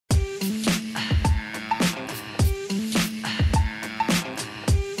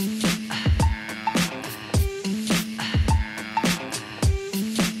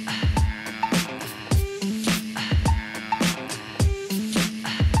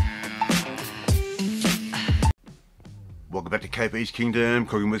back to KP's Kingdom,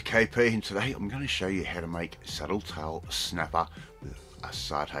 cooking with KP, and today I'm going to show you how to make Saddletail snapper with a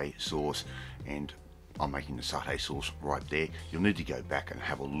satay sauce. And I'm making the satay sauce right there. You'll need to go back and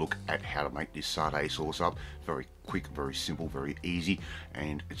have a look at how to make this satay sauce up. It's very quick, very simple, very easy,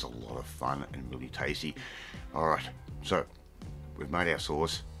 and it's a lot of fun and really tasty. Alright, so we've made our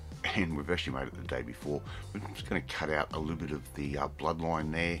sauce, and we've actually made it the day before. We're just going to cut out a little bit of the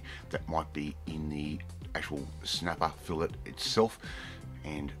bloodline there that might be in the actual snapper fillet itself,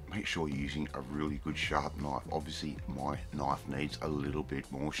 and make sure you're using a really good sharp knife. Obviously my knife needs a little bit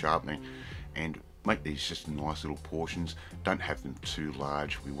more sharpening, and make these just nice little portions. Don't have them too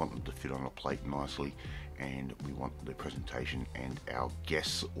large. We want them to fit on a plate nicely, and we want the presentation and our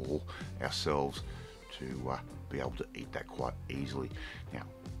guests or ourselves to be able to eat that quite easily. Now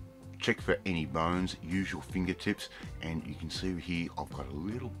check for any bones, use your fingertips, and you can see here I've got a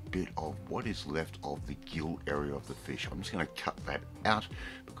little bit of what is left of the gill area of the fish. I'm just going to cut that out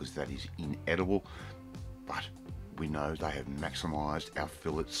because that is inedible, but we know they have maximized our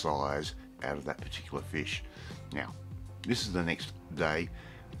fillet size out of that particular fish. Now this is the next day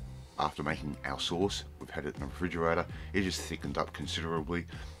after making our sauce. We've had it in the refrigerator. It just thickened up considerably.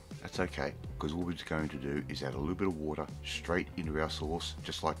 That's okay, because all we're just going to do is add a little bit of water straight into our sauce,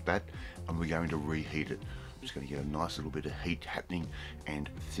 just like that, and we're going to reheat it. I'm just going to get a nice little bit of heat happening and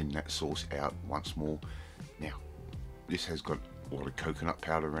thin that sauce out once more. Now, this has got a lot of coconut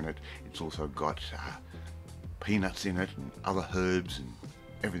powder in it. It's also got peanuts in it and other herbs and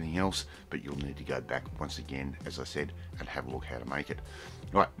everything else, but you'll need to go back once again, as I said, and have a look how to make it.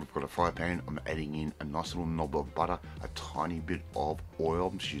 Right, we've got a fry pan. I'm adding in a nice little knob of butter, a tiny bit of oil.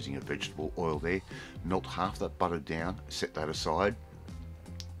 I'm just using a vegetable oil there. Melt half that butter down, set that aside.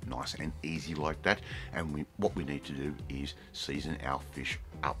 Nice and easy like that. And what we need to do is season our fish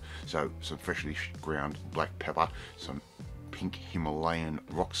up. So some freshly ground black pepper, some pink Himalayan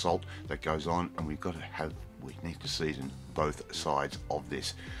rock salt that goes on, and we need to season both sides of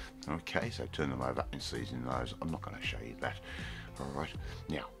this. Okay, so turn them over and season those. I'm not going to show you that. Alright,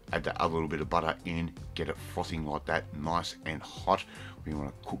 now add that other little bit of butter in, get it frothing like that, nice and hot. We want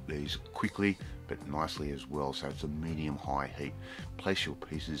to cook these quickly but nicely as well, so it's a medium high heat. Place your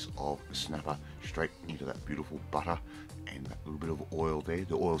pieces of snapper straight into that beautiful butter and that little bit of oil there.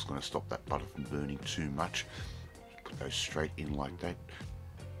 The oil's going to stop that butter from burning too much. Put those straight in like that.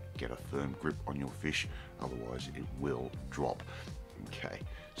 Get a firm grip on your fish, otherwise it will drop. Okay,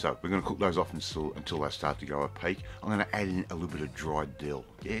 so we're going to cook those off until they start to go opaque. I'm going to add in a little bit of dried dill.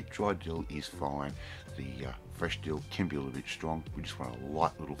 Yeah, dried dill is fine. The fresh dill can be a little bit strong. We just want a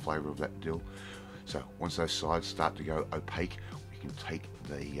light little flavour of that dill. So once those sides start to go opaque, we can take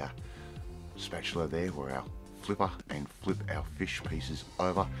the spatula there, or our flipper, and flip our fish pieces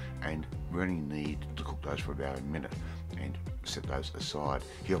over, and we only need to cook those for about a minute and set those aside.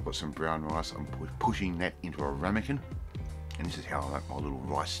 Here I've got some brown rice. I'm pushing that into a ramekin, and this is how I make my little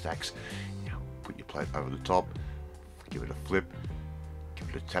rice stacks. Now put your plate over the top, give it a flip, give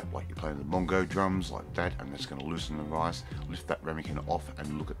it a tap like you're playing the bongo drums, like that, and that's going to loosen the rice. Lift that ramekin off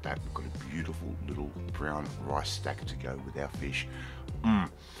and look at that. We've got a beautiful little brown rice stack to go with our fish.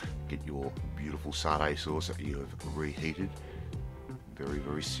 Get your beautiful satay sauce that you have reheated. Very,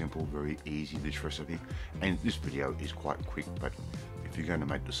 very simple, very easy, this recipe. And this video is quite quick, but if you're going to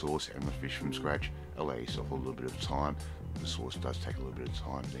make the sauce and the fish from scratch, allow yourself a little bit of time. The sauce does take a little bit of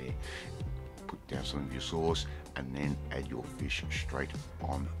time there. Put down some of your sauce and then add your fish straight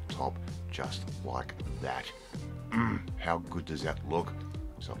on top, just like that. How good does that look?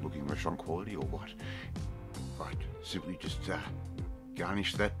 Is that looking restaurant quality or what? Right, simply just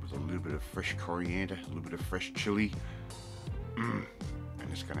garnish that with a little bit of fresh coriander, a little bit of fresh chili. And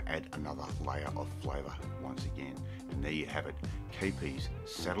it's going to add another layer of flavour once again. And there you have it, KP's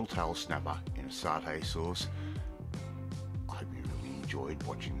Saddletail snapper in a satay sauce. I hope you really enjoyed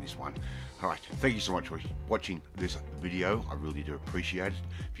watching this one. Alright, thank you so much for watching this video. I really do appreciate it.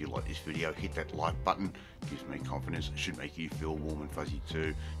 If you like this video, hit that like button. It gives me confidence. It should make you feel warm and fuzzy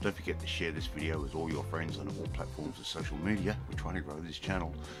too. Don't forget to share this video with all your friends on all platforms of social media. We're trying to grow this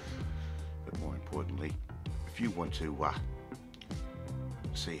channel. But more importantly, if you want to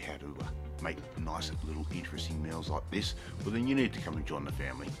see how to make nice little interesting meals like this, well then you need to come and join the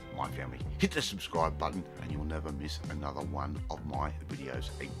family, my family. Hit the subscribe button and you'll never miss another one of my videos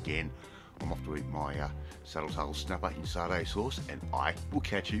again. I'm off to eat my Saddletail snapper in satay sauce, and I will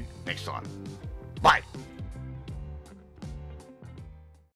catch you next time. Bye!